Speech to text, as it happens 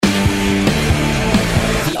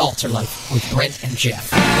AltarLife with Brent and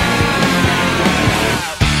Geoff.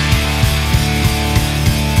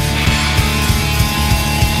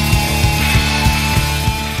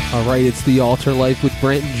 All right, it's the AltarLife with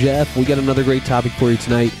Brent and Geoff. We got another great topic for you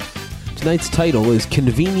tonight. Tonight's title is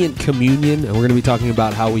Convenient Communion, and we're going to be talking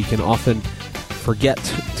about how we can often forget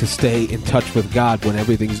to stay in touch with God when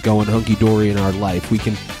everything's going hunky-dory in our life. We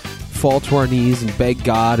can fall to our knees and beg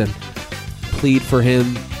God and plead for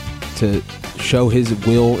Him to show His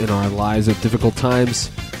will in our lives at difficult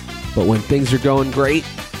times. But when things are going great,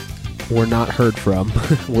 we're not heard from.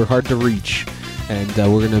 We're hard to reach. And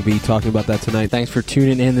we're going to be talking about that tonight. Thanks for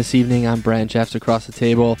tuning in this evening. I'm Brent Geoff across the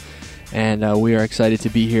table, and we are excited to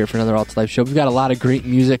be here for another AltarLife show. We've got a lot of great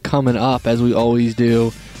music coming up, as we always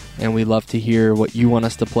do, and we love to hear what you want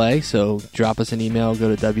us to play. So drop us an email.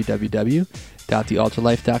 Go to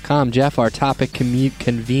www.thealtarlife.com. Geoff, our topic,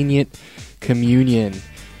 convenient communion.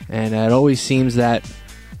 And it always seems that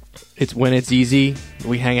when it's easy,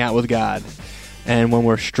 we hang out with God. And when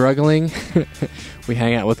we're struggling, we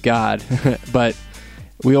hang out with God. But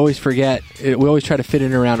we always forget. We always try to fit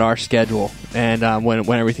it around our schedule. And when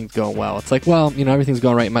everything's going well, it's like, well, everything's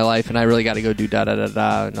going right in my life, and I really got to go do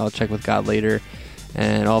da-da-da-da, and I'll check with God later.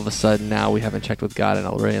 And all of a sudden, now we haven't checked with God in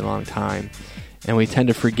a really long time. And we tend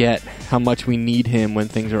to forget how much we need Him when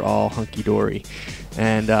things are all hunky-dory.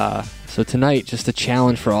 And so tonight, just a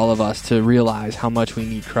challenge for all of us to realize how much we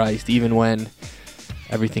need Christ, even when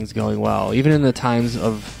everything's going well, even in the times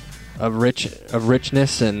of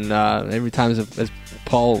richness, and every times as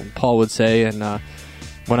Paul would say, and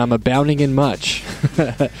when I'm abounding in much,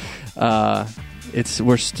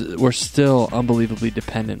 we're still unbelievably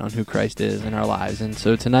dependent on who Christ is in our lives. And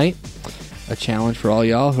so tonight, a challenge for all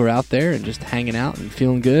y'all who are out there and just hanging out and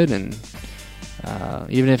feeling good, and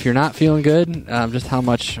even if you're not feeling good, just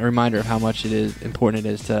a reminder of how much important it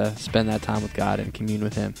is to spend that time with God and commune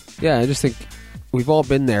with Him. Yeah, I just think we've all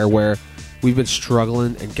been there where we've been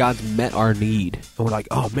struggling and God's met our need. And we're like,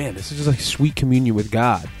 oh man, this is just like sweet communion with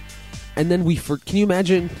God. And then can you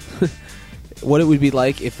imagine what it would be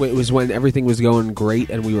like if it was when everything was going great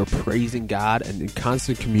and we were praising God and in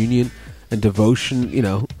constant communion and devotion,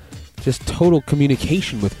 just total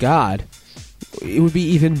communication with God? It would be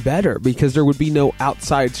even better because there would be no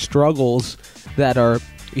outside struggles that are,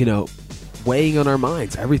 weighing on our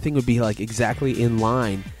minds. Everything would be like exactly in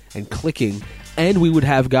line and clicking, and we would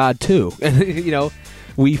have God too. And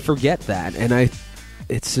we forget that, and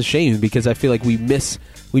it's a shame because I feel like we miss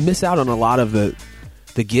out on a lot of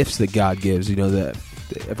the gifts that God gives.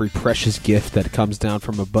 Every precious gift that comes down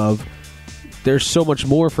from above. There's so much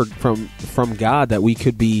more from God that we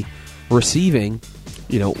could be receiving.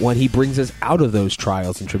 When He brings us out of those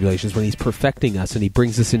trials and tribulations, when He's perfecting us and He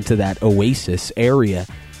brings us into that oasis area,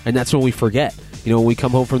 and that's when we forget. When we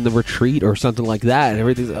come home from the retreat or something like that, and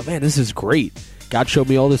everything's like, oh man, this is great. God showed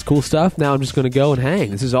me all this cool stuff. Now I'm just going to go and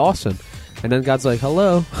hang. This is awesome. And then God's like,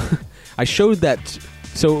 hello. I showed that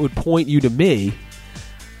so it would point you to me,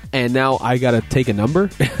 and now I got to take a number?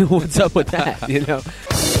 What's up with that,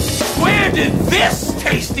 Where did this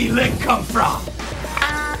tasty lick come from?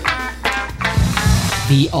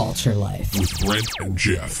 The AltarLife with Brent and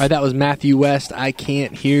Geoff. All right, that was Matthew West, I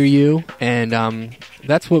Can't Hear You. And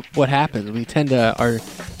that's what happens. We tend to, our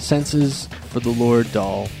senses for the Lord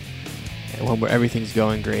dull when everything's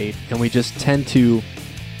going great. And we just tend to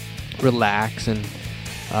relax and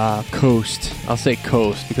coast. I'll say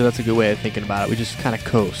coast because that's a good way of thinking about it. We just kind of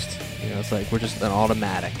coast. It's like we're just an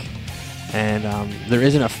automatic. And there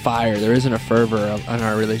isn't a fire, there isn't a fervor in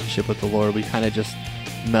our relationship with the Lord. We kind of just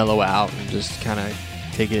mellow out and just kind of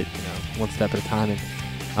take it, one step at a time.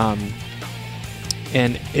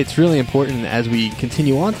 And it's really important as we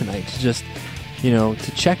continue on tonight to just,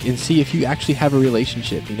 to check and see if you actually have a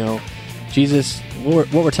relationship. Jesus,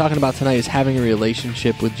 what we're talking about tonight is having a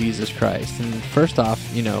relationship with Jesus Christ. And first off,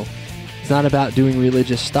 it's not about doing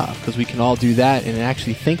religious stuff, because we can all do that and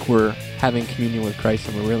actually think we're having communion with Christ,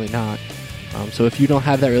 and we're really not. So if you don't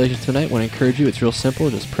have that relationship tonight, I want to encourage you. It's real simple.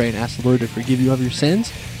 Just pray and ask the Lord to forgive you of your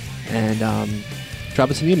sins. And drop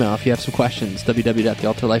us an email if you have some questions.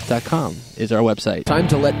 www.thealtarlife.com is our website. Time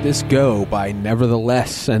to Let This Go by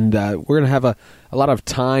Nevertheless. And we're going to have a lot of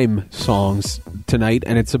time songs tonight,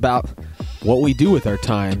 and it's about what we do with our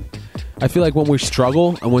time. I feel like when we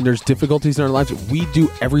struggle and when there's difficulties in our lives, we do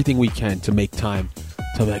everything we can to make time.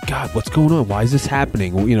 So I'm like, God, what's going on? Why is this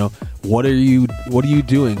happening? What are you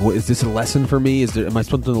doing? Is this a lesson for me? Am I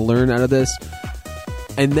something to learn out of this?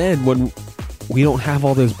 And then when we don't have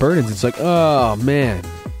all those burdens, it's like, oh man,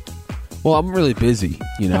 well, I'm really busy.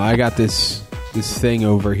 I got this thing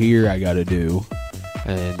over here I got to do,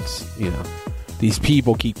 and these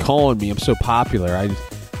people keep calling me. I'm so popular.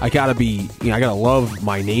 I gotta love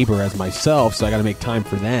my neighbor as myself, so I gotta make time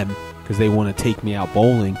for them because they want to take me out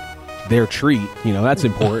bowling. Their treat, that's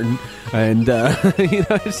important. And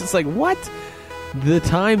it's just like, what? The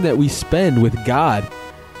time that we spend with God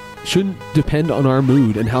shouldn't depend on our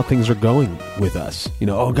mood and how things are going with us.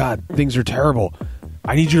 Oh God, things are terrible.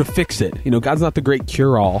 I need you to fix it. God's not the great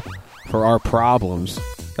cure-all for our problems.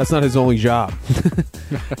 That's not his only job.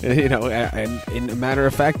 And in a matter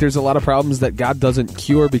of fact, there's a lot of problems that God doesn't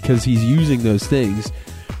cure because he's using those things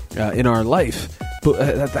in our life. But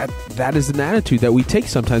that is an attitude that we take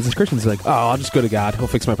sometimes as Christians. Like, oh, I'll just go to God. He'll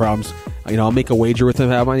fix my problems. I'll make a wager with him.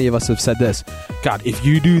 How many of us have said this? God, if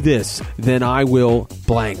you do this, then I will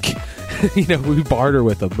blank. We barter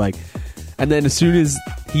with him. And then as soon as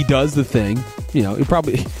he does the thing, he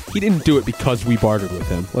didn't do it because we bartered with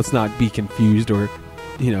him. Let's not be confused or,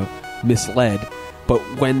 misled. But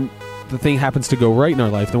when the thing happens to go right in our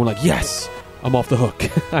life, then we're like, yes, I'm off the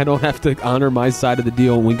hook. I don't have to honor my side of the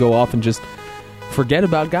deal. And we go off and just forget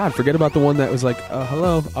about God. Forget about the one that was like,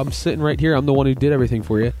 hello, I'm sitting right here. I'm the one who did everything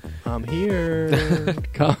for you. I'm here.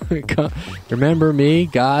 Come. Remember me,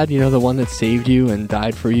 God, the one that saved you and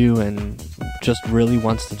died for you and just really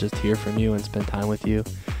wants to just hear from you and spend time with you.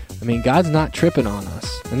 God's not tripping on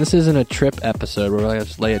us. And this isn't a trip episode where we're going to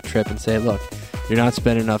just lay a trip and say, look, you're not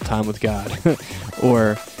spending enough time with God.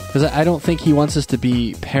 Or, because I don't think he wants us to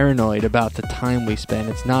be paranoid about the time we spend.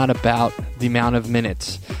 It's not about the amount of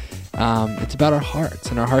minutes. It's about our hearts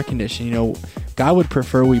and our heart condition. God would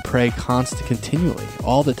prefer we pray continually,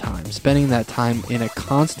 all the time, spending that time in a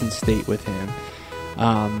constant state with him.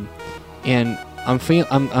 And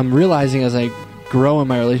I'm realizing as I grow in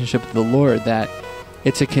my relationship with the Lord that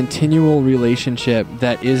it's a continual relationship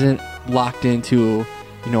that isn't locked into,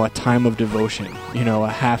 a time of devotion, a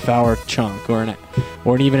half-hour chunk or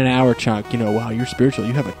even an hour chunk. Wow, you're spiritual.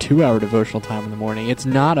 You have a 2-hour devotional time in the morning. It's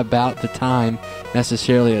not about the time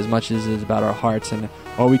necessarily as much as it is about our hearts and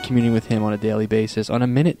are we communing with him on a daily basis, on a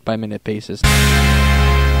minute-by-minute basis.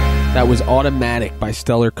 That was Automatic by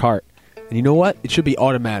Stellar Cart. And you know what? It should be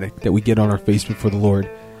automatic that we get on our face before the Lord.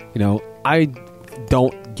 I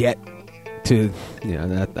don't get to,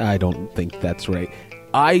 I don't think that's right.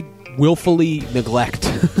 I willfully neglect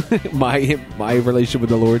my relationship with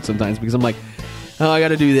the Lord sometimes because I'm like, oh, I got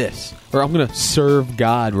to do this. Or I'm going to serve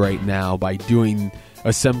God right now by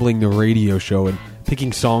assembling the radio show and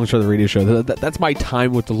picking songs for the radio show. That's my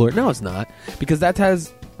time with the Lord. No, it's not. Because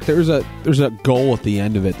there's a goal at the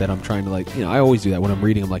end of it that I'm trying to I always do that when I'm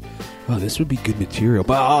reading. I'm like, oh, this would be good material.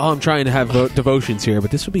 But I'm trying to have devotions here,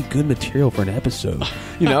 but this would be good material for an episode.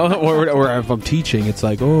 Or if I'm teaching, it's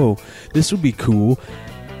like, oh, this would be cool.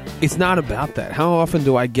 It's not about that. How often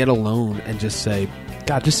do I get alone and just say,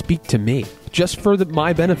 God, just speak to me, just for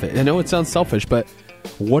my benefit? I know it sounds selfish, but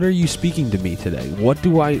what are you speaking to me today? What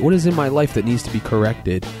is in my life that needs to be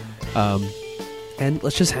corrected? And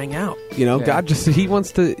let's just hang out. God he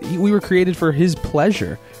wants to. We were created for his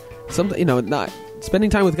pleasure. Not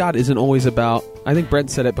spending time with God isn't always about. I think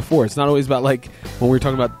Brent said it before. It's not always about when we were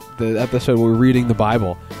talking about the episode where we're reading the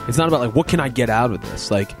Bible. It's not about what can I get out of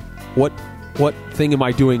this? What thing am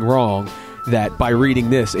I doing wrong that by reading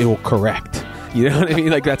this it will correct? You know what I mean?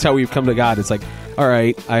 That's how we've come to God. It's like, all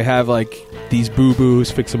right, I have these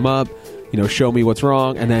boo-boos, fix them up, show me what's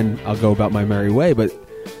wrong, and then I'll go about my merry way. But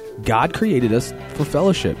God created us for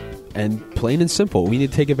fellowship, and plain and simple, we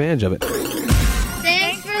need to take advantage of it.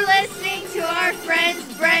 Thanks for listening to our friends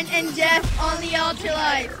Brent and Geoff on the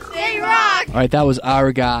AltarLife. They rock! All right, that was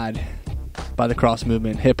Our God by the Cross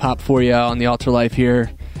Movement. Hip-hop for you on the AltarLife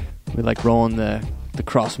here. We like rolling the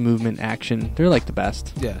cross movement action. They're the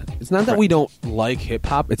best. Yeah. It's not that we don't like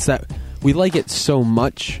hip-hop. It's that we like it so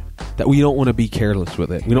much that we don't want to be careless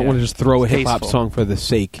with it. We don't want to just throw a hip-hop song for the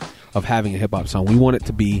sake of having a hip-hop song. We want it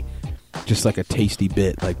to be just a tasty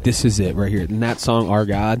bit. This is it right here. And that song, Our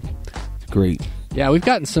God, it's great. Yeah, we've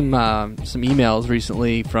gotten some emails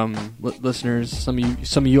recently from listeners. Some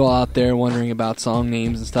of you all out there wondering about song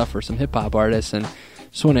names and stuff for some hip-hop artists. And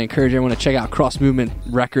just want to encourage everyone to check out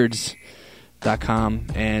crossmovementrecords.com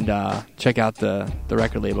and check out the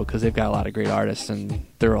record label because they've got a lot of great artists and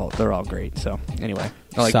they're all great. So anyway,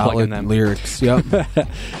 I like solid plugging them. Lyrics. Yep.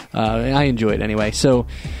 I enjoy it anyway. So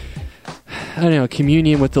I don't know,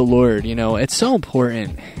 communion with the Lord. It's so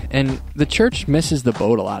important, and the church misses the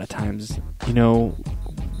boat a lot of times. You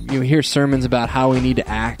hear sermons about how we need to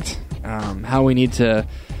act, how we need to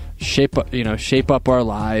shape up our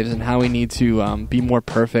lives, and how we need to be more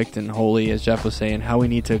perfect and holy, as Geoff was saying, how we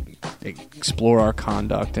need to explore our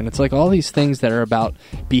conduct. And it's all these things that are about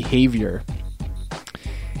behavior.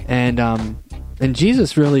 And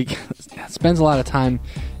Jesus really spends a lot of time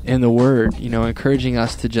in the Word, encouraging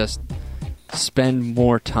us to just spend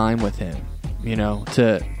more time with Him,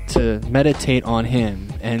 to meditate on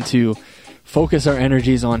Him and to focus our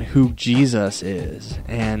energies on who Jesus is.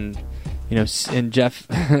 And and Jeff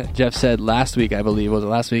said last week, I believe,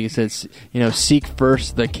 he said, seek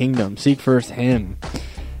first the kingdom, seek first Him,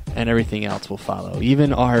 and everything else will follow.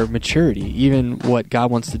 Even our maturity, even what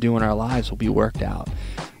God wants to do in our lives will be worked out.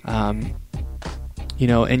 And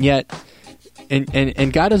yet,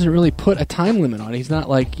 and God doesn't really put a time limit on it. He's not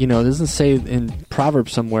like, it doesn't say in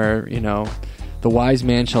Proverbs somewhere, the wise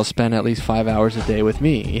man shall spend at least 5 hours a day with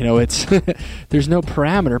me. It's there's no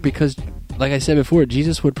parameter, because like I said before,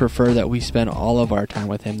 Jesus would prefer that we spend all of our time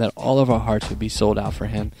with Him, that all of our hearts would be sold out for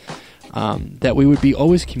Him, that we would be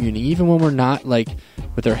always communing, even when we're not like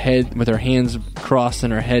with our hands crossed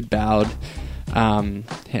and our head bowed. I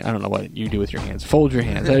don't know what you do with your hands. Fold your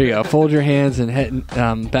hands. There you go. Fold your hands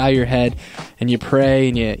and bow your head, and you pray.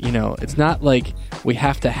 And it's not like we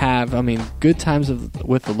have to have. Good times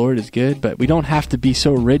with the Lord is good, but we don't have to be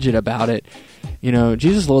so rigid about it.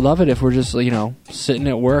 Jesus will love it if we're just sitting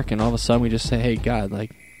at work and all of a sudden we just say, "Hey God,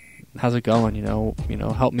 like, how's it going?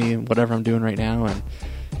 Help me in whatever I'm doing right now, and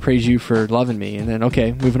praise you for loving me." And then,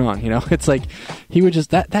 okay, moving on. It's like He would just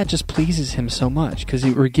that just pleases Him so much, because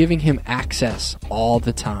we're giving Him access all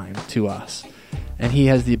the time to us, and He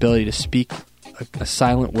has the ability to speak a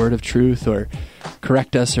silent word of truth, or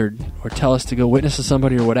correct us, or tell us to go witness to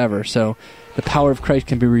somebody, or whatever. So the power of Christ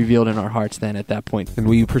can be revealed in our hearts then at that point. And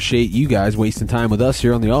we appreciate you guys wasting time with us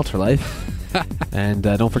here on the Altar Life. And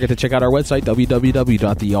don't forget to check out our website,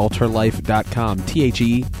 www.thealtarlife.com.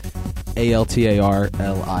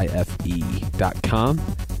 TheAltarlife.com.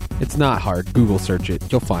 It's not hard. Google search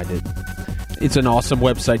it. You'll find it. It's an awesome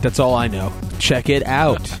website. That's all I know. Check it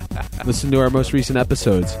out. Listen to our most recent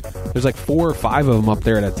episodes. There's like 4 or 5 of them up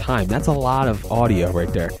there at a time. That's a lot of audio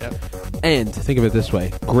right there. Yep. And think of it this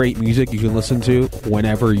way. Great music you can listen to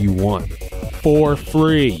whenever you want. For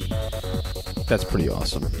free. That's pretty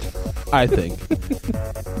awesome, I think.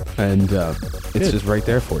 And it's just right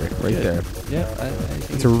there for you. Right there. Yeah, I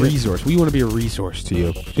think it's a resource. We want to be a resource to you.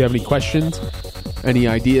 If you have any questions, any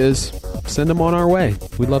ideas, send them on our way.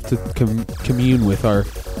 We'd love to commune with our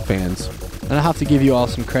fans. And I have to give you all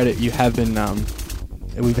some credit. You have been,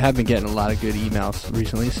 we have been getting a lot of good emails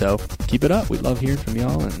recently, so keep it up. We love hearing from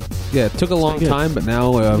y'all. And yeah, it took a long time, but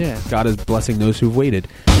now God is blessing those who've waited.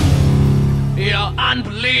 You're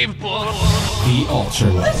unbelievable. The Altar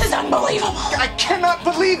Life. This is unbelievable. I cannot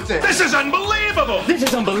believe this. This is unbelievable. This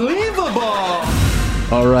is unbelievable.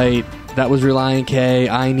 All right, that was Relient K,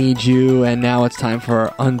 I Need You, and now it's time for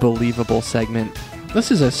our Unbelievable segment.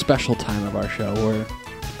 This is a special time of our show where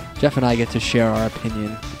Jeff and I get to share our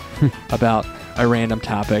opinion about a random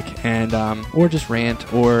topic, and or just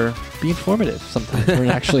rant or be informative. Sometimes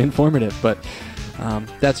we're actually informative, but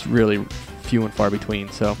that's really few and far between,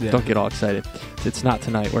 so don't get all excited. It's not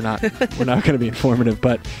tonight. We're not going to be informative,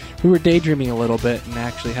 but we were daydreaming a little bit and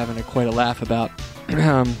actually having quite a laugh about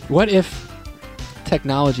what if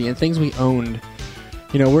technology and things we owned,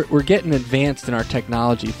 we're getting advanced in our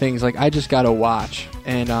technology. Things like I just got a watch,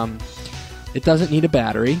 and it doesn't need a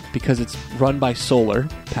battery because it's run by solar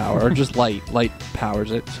power, or just light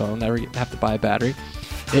powers it, so I'll never have to buy a battery.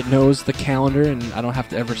 It knows the calendar, and I don't have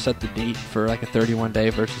to ever set the date for like a 30-day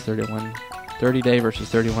versus 31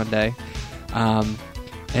 day. And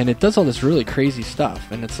it does all this really crazy stuff,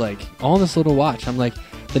 and it's like all in this little watch. I'm like,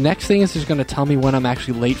 the next thing is just going to tell me when I'm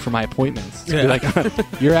actually late for my appointments. It's gonna be like,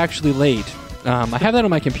 you're actually late. I have that on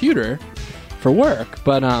my computer for work,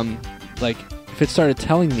 but like if it started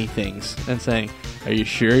telling me things and saying, "Are you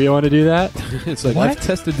sure you want to do that?" It's like, I've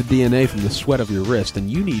tested the DNA from the sweat of your wrist, and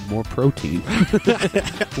you need more protein.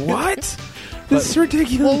 What? This is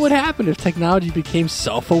ridiculous. What would happen if technology became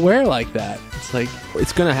self-aware like that? It's like,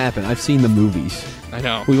 it's going to happen. I've seen the movies. I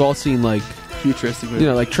know. We've all seen like futuristic movies.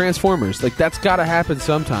 Like Transformers. Like that's got to happen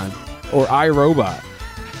sometime. Or iRobot.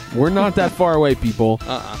 We're not that far away, people.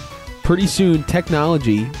 Pretty soon,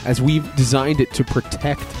 technology, as we've designed it to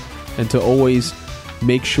protect and to always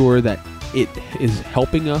make sure that it is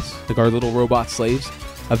helping us, like our little robot slaves,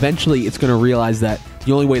 eventually it's going to realize that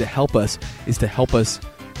the only way to help us is to help us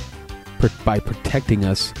by protecting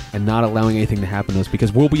us and not allowing anything to happen to us,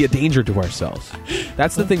 because we'll be a danger to ourselves.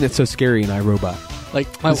 That's the thing that's so scary in iRobot.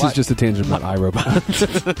 Like this is just a tangent about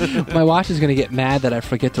iRobot. My watch is going to get mad that I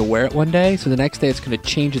forget to wear it one day, so the next day it's going to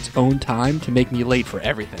change its own time to make me late for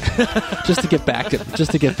everything, just to get back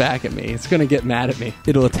at me. It's going to get mad at me.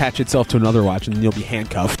 It'll attach itself to another watch, and then you'll be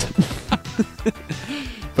handcuffed.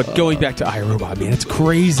 But going back to iRobot, man, it's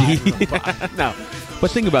crazy. No,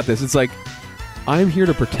 but think about this. It's like I'm here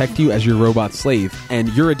to protect you as your robot slave, and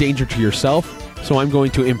you're a danger to yourself, so I'm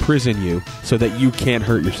going to imprison you so that you can't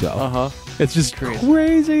hurt yourself. Uh-huh. It's just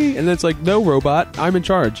crazy. And then it's like, no, robot, I'm in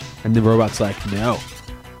charge. And the robot's like, no,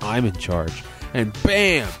 I'm in charge. And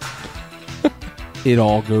bam! It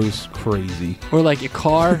all goes crazy. Or like a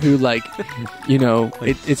car who, like, you know,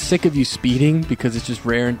 it's sick of you speeding because it's just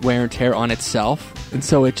wear and tear on itself. And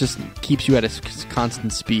so it just keeps you at a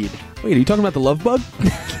constant speed. Wait, are you talking about the love bug?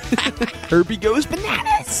 Herbie goes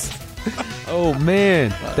bananas. Oh,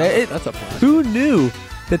 man. That's a plus. Who knew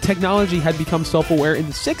that technology had become self-aware in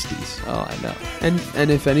the 60s? Oh, I know.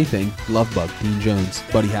 And if anything, Love Bug, Dean Jones,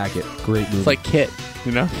 Buddy Hackett, great movie. It's like Kit,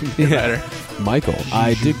 you know? Yeah. Michael,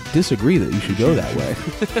 I disagree that you should go that way.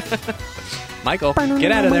 Michael,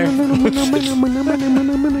 get out of there.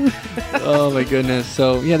 Oh, my goodness.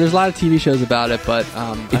 So, yeah, there's a lot of TV shows about it, but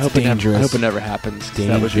I hope it never happens.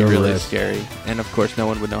 That would be really scary. And, of course, no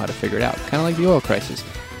one would know how to figure it out. Kind of like the oil crisis.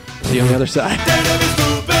 See you on the other side.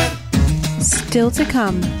 Still to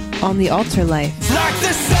come on the Altar Life. Like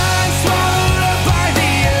the sun swallowed up by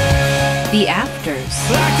the earth. The Afters.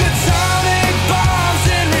 Like the atomic bombs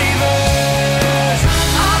in reverse.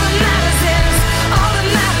 All that matters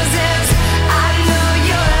is, I know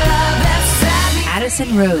your love that's me. Addison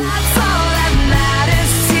Rose. That's all that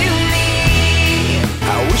matters to me.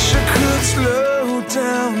 I wish I could slow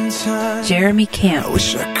down time. Jeremy Camp. I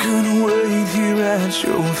wish I could wait here at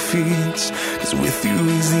your feet. 'Cause with you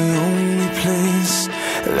is the only place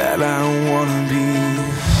that I wanna be.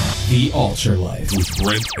 The Altar Life with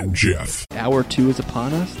Brent and Geoff. Hour 2 is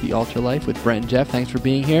upon us. The Altar Life with Brent and Geoff. Thanks for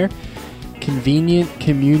being here. Convenient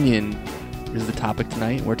communion is the topic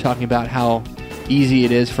tonight. We're talking about how easy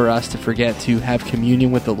it is for us to forget to have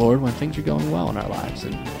communion with the Lord when things are going well in our lives,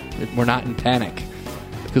 and we're not in panic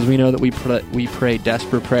because we know that we pray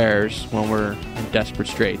desperate prayers when we're in desperate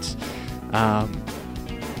straits.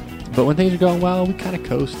 But when things are going well, we kind of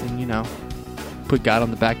coast and, you know, put God on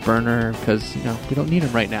the back burner because, you know, we don't need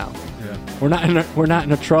Him right now. Yeah. We're not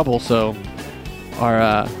in a trouble, so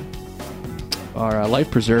our life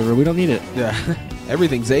preserver, we don't need it. Yeah.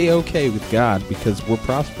 Everything's A-okay with God because we're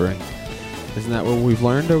prospering. Isn't that what we've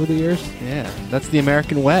learned over the years? Yeah, that's the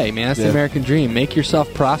American way, man. That's the American dream. Make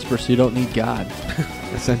yourself prosper so you don't need God.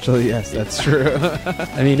 Essentially, yes, that's true.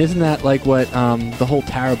 I mean, isn't that like what the whole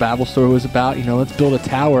Tower of Babel story was about? You know, let's build a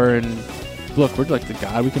tower and look, we're like the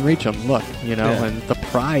God, we can reach Him. Look, you know, and the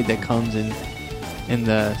pride that comes in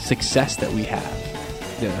the success that we have.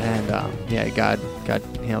 Yeah, and God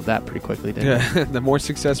handled that pretty quickly, didn't He? Yeah, the more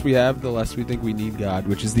success we have, the less we think we need God,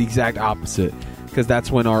 which is the exact opposite. Because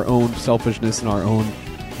that's when our own selfishness and our own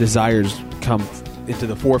desires come into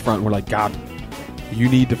the forefront. We're like, God, you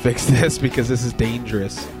need to fix this because this is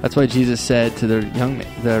dangerous. That's why Jesus said to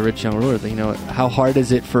the rich young ruler, you know, how hard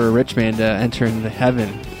is it for a rich man to enter into heaven?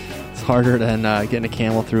 It's harder than getting a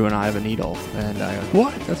camel through an eye of a needle. And I go,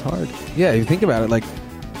 what? That's hard. Yeah, you think about it, like,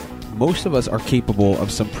 most of us are capable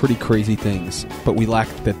of some pretty crazy things, but we lack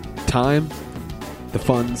the time, the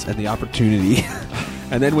funds, and the opportunity.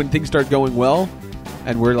 And then when things start going well,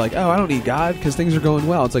 and we're like, oh, I don't need God because things are going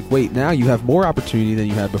well. It's like, wait, now you have more opportunity than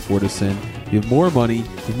you had before to sin. You have more money. You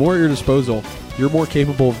have more at your disposal. You're more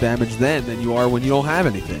capable of damage then than you are when you don't have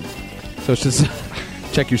anything. So it's just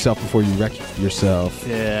check yourself before you wreck yourself.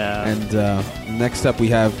 Yeah. And next up, we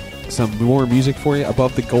have some more music for you.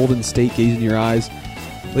 Above the Golden State, Gaze in Your Eyes.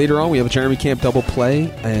 Later on, we have a Jeremy Camp double play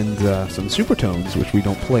and some Supertones, which we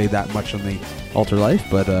don't play that much on the Altar Life,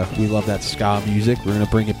 but we love that ska music. We're going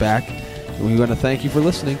to bring it back. And we want to thank you for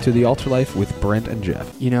listening to the Altar Life with Brent and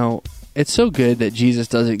Geoff. You know, it's so good that Jesus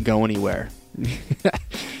doesn't go anywhere.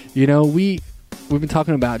 You know, we've been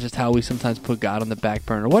talking about just how we sometimes put God on the back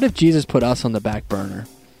burner. What if Jesus put us on the back burner?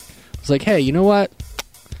 It's like, hey, you know what?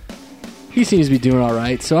 He seems to be doing all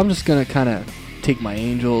right, so I'm just going to kind of take my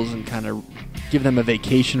angels and kind of give them a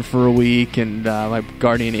vacation for a week, and my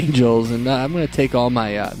guardian angels, and I'm going to take all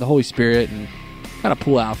my the Holy Spirit and kind of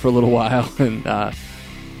pull out for a little while, and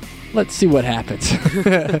let's see what happens.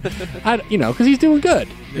 You know, because he's doing good.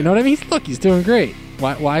 You know what I mean? Look, he's doing great.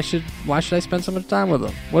 Why should I spend so much time with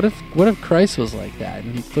him? What if Christ was like that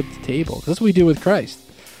and he flipped the table? 'Cause that's what we do with Christ.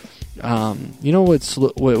 You know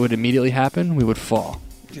what would immediately happen? We would fall.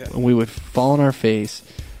 Yeah. We would fall on our face.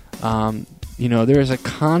 You know, there is a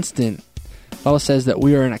constant. The Bible says that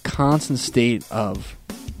we are in a constant state of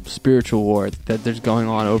spiritual war that there's going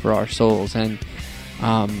on over our souls, and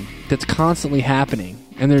that's constantly happening.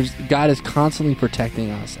 And God is constantly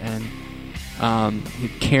protecting us and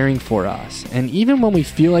caring for us. And even when we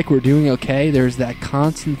feel like we're doing okay, there's that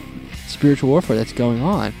constant spiritual warfare that's going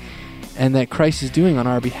on, and that Christ is doing on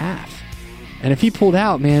our behalf. And if He pulled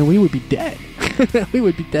out, man, we would be dead. we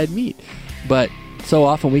would be dead meat. But so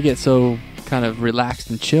often we get so kind of relaxed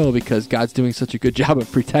and chill because God's doing such a good job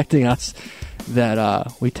of protecting us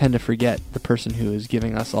that we tend to forget the person who is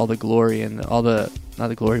giving us all the glory and all the, not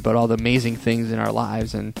the glory, but all the amazing things in our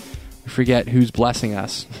lives, and we forget who's blessing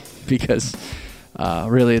us because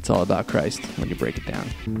really it's all about Christ when you break it down.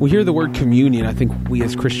 We hear the word communion. I think we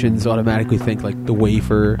as Christians automatically think like the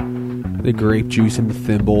wafer, the grape juice, and the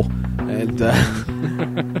thimble, and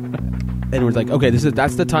and we're like, okay,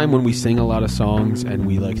 that's the time when we sing a lot of songs and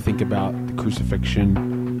we like think about the crucifixion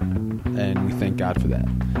and we thank God for that.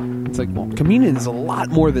 It's like, well, communion is a lot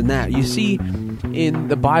more than that. You see, in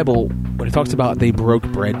the Bible, when it talks about they broke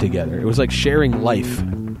bread together, it was like sharing life.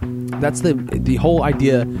 That's the whole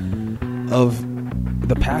idea of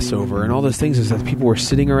the Passover and all those things, is that people were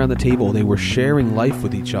sitting around the table, they were sharing life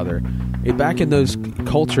with each other. Back in those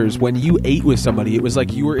cultures, when you ate with somebody, it was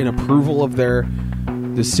like you were in approval of their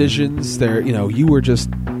decisions, you were just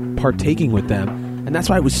partaking with them. And that's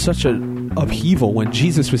why it was such an upheaval when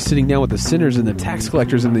Jesus was sitting down with the sinners and the tax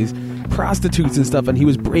collectors and these prostitutes and stuff, and he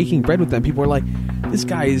was breaking bread with them. People were like, this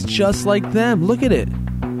guy is just like them. Look at it.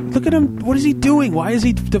 Look at him. What is he doing? Why is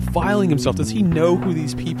he defiling himself? Does he know who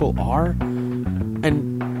these people are?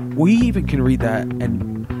 And we even can read that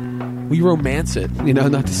and we romance it,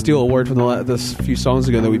 not to steal a word from the few songs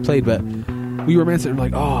ago that we played, but we romance it and we're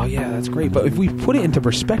like, oh yeah, that's great. But if we put it into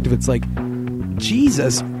perspective, it's like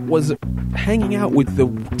Jesus was hanging out with the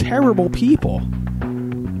terrible people,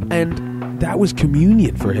 and that was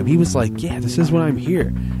communion for him. He was like, yeah, this is what I'm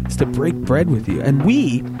here. It's to break bread with you. And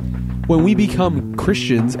when we become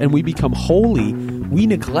Christians and we become holy, we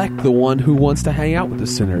neglect the one who wants to hang out with the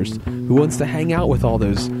sinners, who wants to hang out with all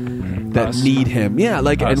those that need him. Yeah,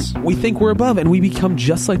 and we think we're above, and we become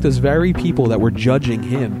just like those very people that were judging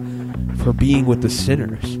him for being with the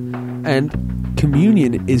sinners. And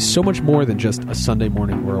communion is so much more than just a Sunday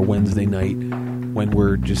morning or a Wednesday night when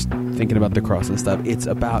we're just thinking about the cross and stuff. It's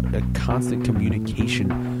about a constant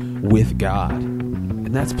communication with God.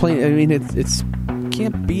 And that's plain. I mean, it's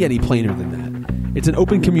can't be any plainer than that. It's an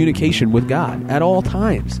open communication with God at all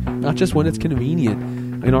times, not just when it's convenient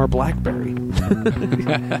in our BlackBerry.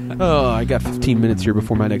 Oh, I got 15 minutes here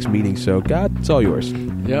before my next meeting, so God, it's all yours.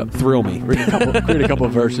 Yep. Thrill me. Read a couple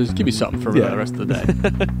of verses. Give me something for the rest of the day.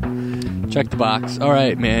 Check the box. All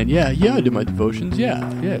right, man. Yeah, I do my devotions.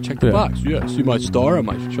 Yeah, check the box. Yeah, see my star on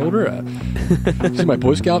my shoulder. See my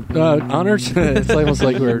Boy Scout honors. It's almost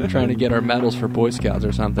like we're trying to get our medals for Boy Scouts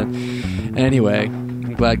or something. Anyway,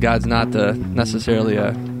 I'm glad God's not necessarily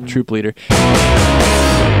a troop leader.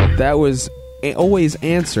 That was Always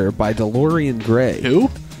Answer by DeLorean Gray. Who?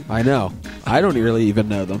 I know. I don't really even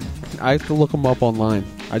know them. I have to look them up online.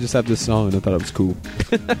 I just have this song and I thought it was cool.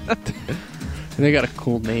 And they got a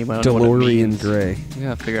cool name. I don't know what it DeLorean means. Gray.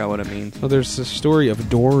 Yeah, figure out what it means. Well, there's a story of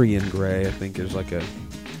Dorian Gray. I think there's like an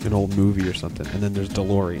old movie or something. And then there's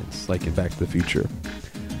DeLoreans, like in Back to the Future.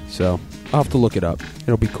 So I'll have to look it up.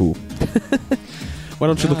 It'll be cool. Why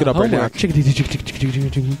don't you look it up right now? On the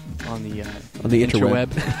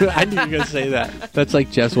interweb. I knew you were going to say that. That's like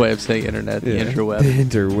Jeff's way of saying internet, the interweb. The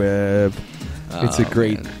interweb. It's a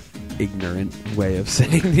great, ignorant way of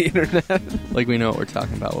saying the internet. Like we know what we're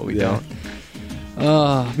talking about, what we don't.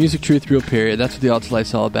 Music, truth, real period. That's what the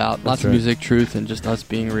AltarLife's all about. Lots of music, truth, and just us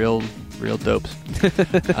being real dopes.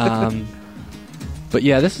 But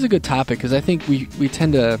yeah, this is a good topic because I think we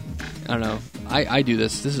tend to, I don't know, I do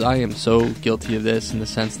this. I am so guilty of this in the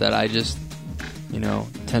sense that I just,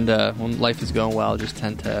 tend to, when life is going well, just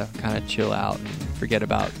tend to kind of chill out and forget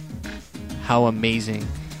about how amazing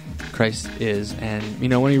Christ is. And,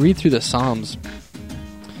 when you read through the Psalms,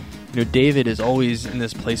 David is always in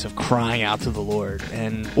this place of crying out to the Lord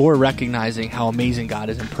or recognizing how amazing God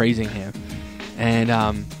is and praising him. And,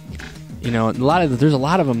 there's a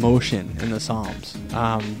lot of emotion in the Psalms.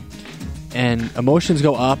 And emotions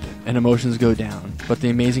go up and emotions go down. But the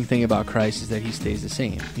amazing thing about Christ is that he stays the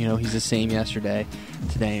same. He's the same yesterday,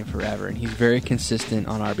 today, and forever. And he's very consistent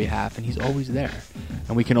on our behalf, and he's always there.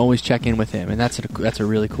 And we can always check in with him, and that's a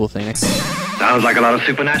really cool thing. Sounds like a lot of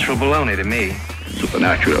supernatural baloney to me.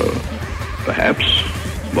 Supernatural, perhaps.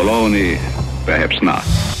 Baloney, perhaps not.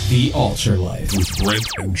 The AltarLife with Brent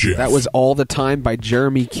and Geoff. That was All the Time by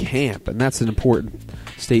Jeremy Camp, and that's an important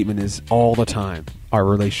statement, is all the time. Our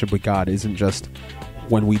relationship with God isn't just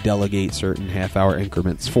when we delegate certain half-hour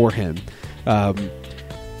increments for him.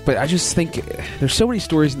 But I just think there's so many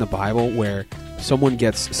stories in the Bible where someone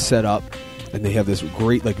gets set up and they have this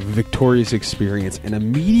great, victorious experience, and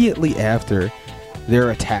immediately after they're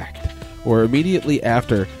attacked, or immediately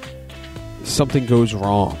after something goes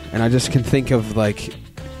wrong. And I just can think of,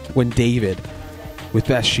 when David with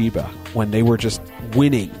Bathsheba, when they were just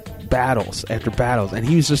winning battles after battles, and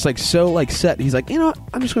he was just like so like set. He's like, you know what?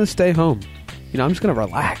 I'm just going to stay home. You know, I'm just going to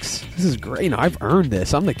relax. This is great. You know, I've earned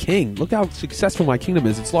this. I'm the king. Look how successful my kingdom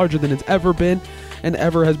is. It's larger than it's ever been and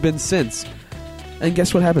ever has been since. And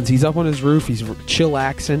guess what happens? He's up on his roof. He's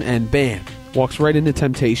chillaxing, and bam, walks right into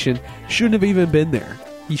temptation. Shouldn't have even been there.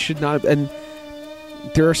 He should not have. And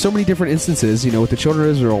there are so many different instances, you know, with the children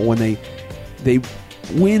of Israel when they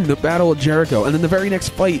win the Battle of Jericho, and then the very next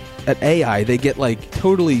fight at Ai, they get like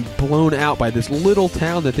totally blown out by this little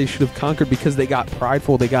town that they should have conquered because they got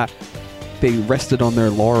prideful. They rested on their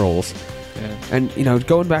laurels. Yeah. And, you know,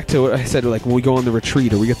 going back to what I said, like when we go on the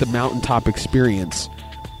retreat or we get the mountaintop experience,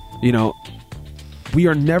 you know, we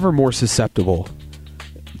are never more susceptible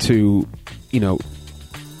to, you know,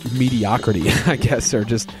 mediocrity, I guess, or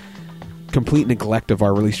just complete neglect of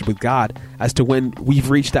our relationship with God as to when we've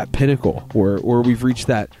reached that pinnacle or we've reached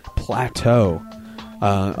that plateau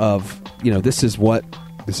of, you know, this is what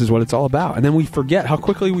it's all about. And then we forget how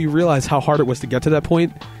quickly we realize how hard it was to get to that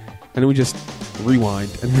point. And then we just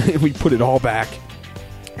rewind and we put it all back.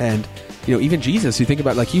 And, you know, even Jesus, you think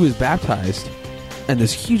about, like, he was baptized and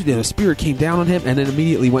this huge, you know, spirit came down on him and then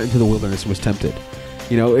immediately went into the wilderness and was tempted.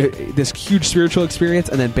 You know, this huge spiritual experience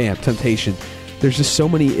and then bam, temptation. There's just so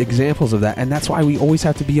many examples of that. And that's why we always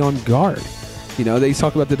have to be on guard. You know, they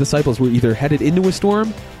talk about the disciples were either headed into a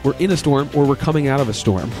storm, we're in a storm, or we're coming out of a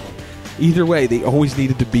storm. Either way, they always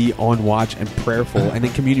needed to be on watch and prayerful and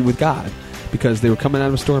in communion with God. Because they were coming out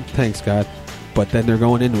of a storm, thanks God, but then they're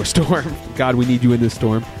going into a storm. God, we need you in this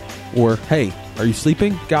storm. Or, hey, are you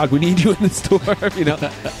sleeping? God, we need you in this storm. You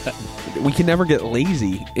know, we can never get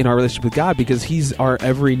lazy in our relationship with God because He's our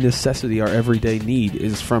every necessity, our everyday need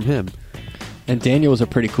is from Him. And Daniel was a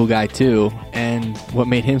pretty cool guy too. And what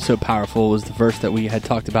made him so powerful was the verse that we had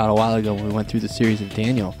talked about a while ago when we went through the series of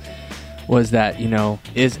Daniel. Was that, you know,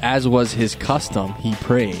 as was his custom, he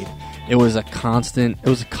prayed. It was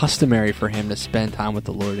customary for him to spend time with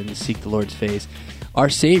the Lord and to seek the Lord's face. Our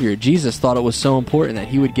Savior, Jesus, thought it was so important that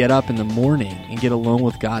he would get up in the morning and get alone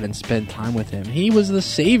with God and spend time with Him. He was the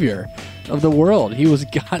Savior of the world. He was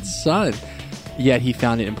God's Son. Yet he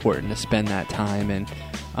found it important to spend that time. And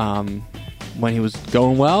when he was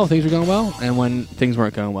going well, things were going well. And when things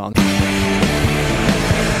weren't going well.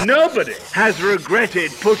 Nobody has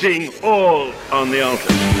regretted putting all on the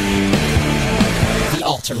altar. The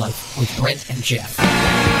Altar Life with Brent and Geoff. Some things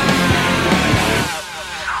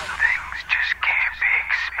just can't be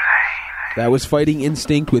explained. That was Fighting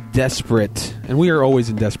Instinct with Desperate. And we are always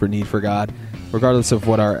in desperate need for God, regardless of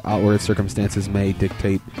what our outward circumstances may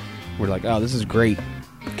dictate. We're like, oh, this is great.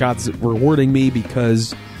 God's rewarding me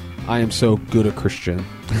because I am so good a Christian.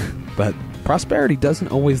 But prosperity doesn't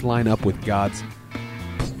always line up with God's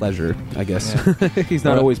pleasure, I guess. Yeah. He's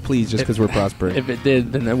not always pleased just because we're prospering. If it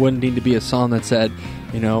did, then there wouldn't need to be a song that said,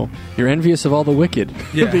 you know, you're envious of all the wicked.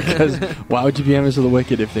 Yeah. Because why would you be envious of the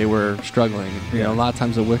wicked if they were struggling? You know, a lot of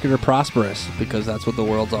times the wicked are prosperous because that's what the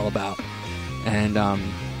world's all about. And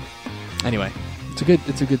anyway,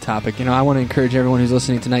 it's a good topic. You know, I want to encourage everyone who's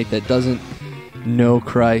listening tonight that doesn't know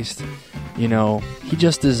Christ. You know, He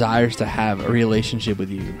just desires to have a relationship with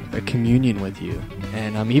you, a communion with you.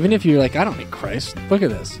 And even if you're like, I don't need Christ, look at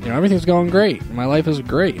this. You know, everything's going great. My life is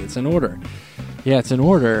great. It's in order. Yeah, it's in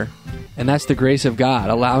order. And that's the grace of God,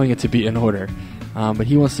 allowing it to be in order. But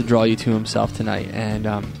He wants to draw you to Himself tonight. And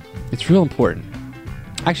it's real important.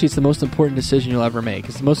 Actually, it's the most important decision you'll ever make.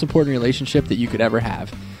 It's the most important relationship that you could ever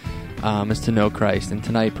have, is to know Christ. And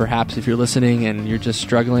tonight, perhaps if you're listening and you're just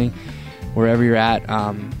struggling, wherever you're at,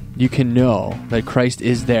 you can know that Christ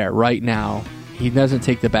is there right now. He doesn't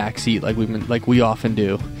take the back seat like we often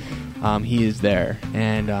do. He is there,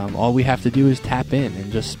 and all we have to do is tap in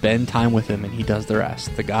and just spend time with Him, and He does the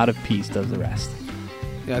rest. The God of peace does the rest.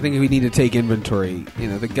 Yeah, I think we need to take inventory. You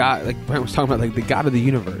know, the God, like Brent was talking about, like the God of the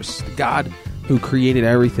universe, the God who created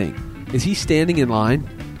everything. Is He standing in line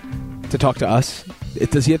to talk to us?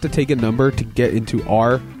 Does He have to take a number to get into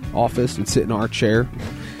our office and sit in our chair?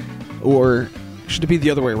 Or should it be the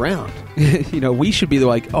other way around? You know, we should be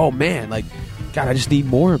like, oh man, like, God, I just need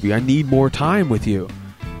more of you. I need more time with you.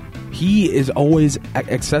 He is always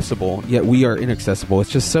accessible, yet we are inaccessible. It's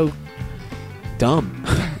just so dumb.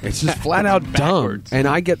 It's just flat out dumb. And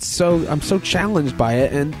I'm so challenged by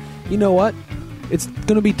it. And you know what? It's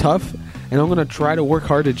going to be tough, and I'm going to try to work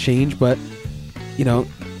hard to change, but, you know,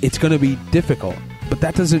 it's going to be difficult. But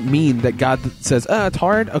that doesn't mean that God says, it's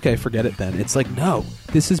hard? Okay, forget it then. It's like, no,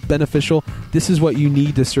 this is beneficial. This is what you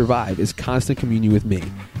need to survive, is constant communion with me.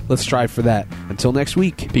 Let's strive for that. Until next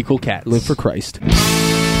week. Be cool cats. Live for Christ.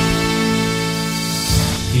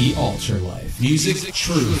 The Altar Life. Music,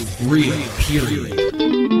 truth, real, period.